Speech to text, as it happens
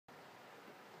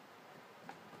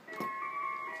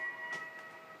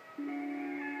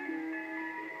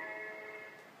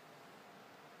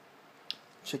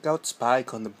Check out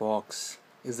Spike on the box.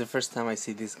 It's the first time I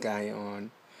see this guy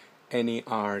on any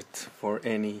art for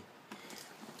any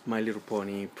My Little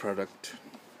Pony product.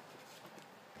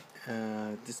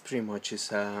 This pretty much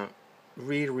is a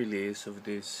re-release of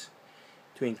this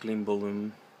Twinkling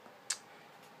balloon,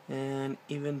 and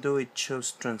even though it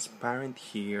shows transparent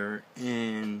here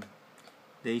and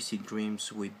Daisy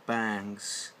Dreams with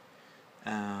bangs,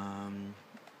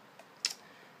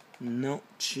 no,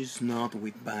 she's not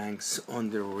with bangs on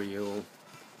the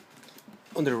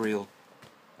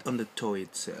toy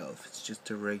itself. It's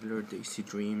just a regular Daisy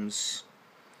Dreams,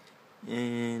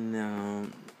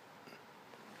 and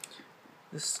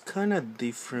it's kind of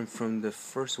different from the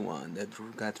first one that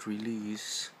got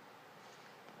released,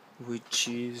 which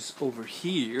is over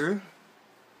here.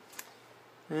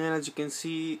 And as you can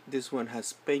see, this one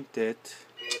has painted,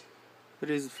 but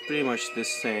it's pretty much the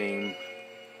same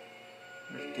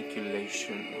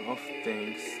articulation of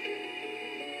things.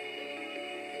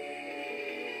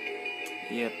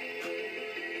 Yep,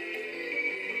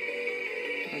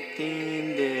 I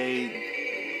think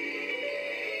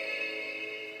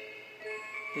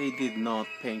they did not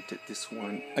paint it this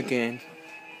one again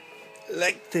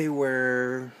like they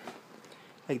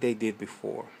did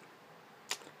before.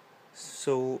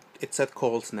 So it's at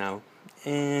Kohl's now,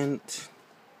 and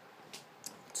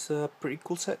it's a pretty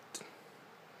cool set.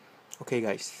 Okay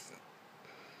guys,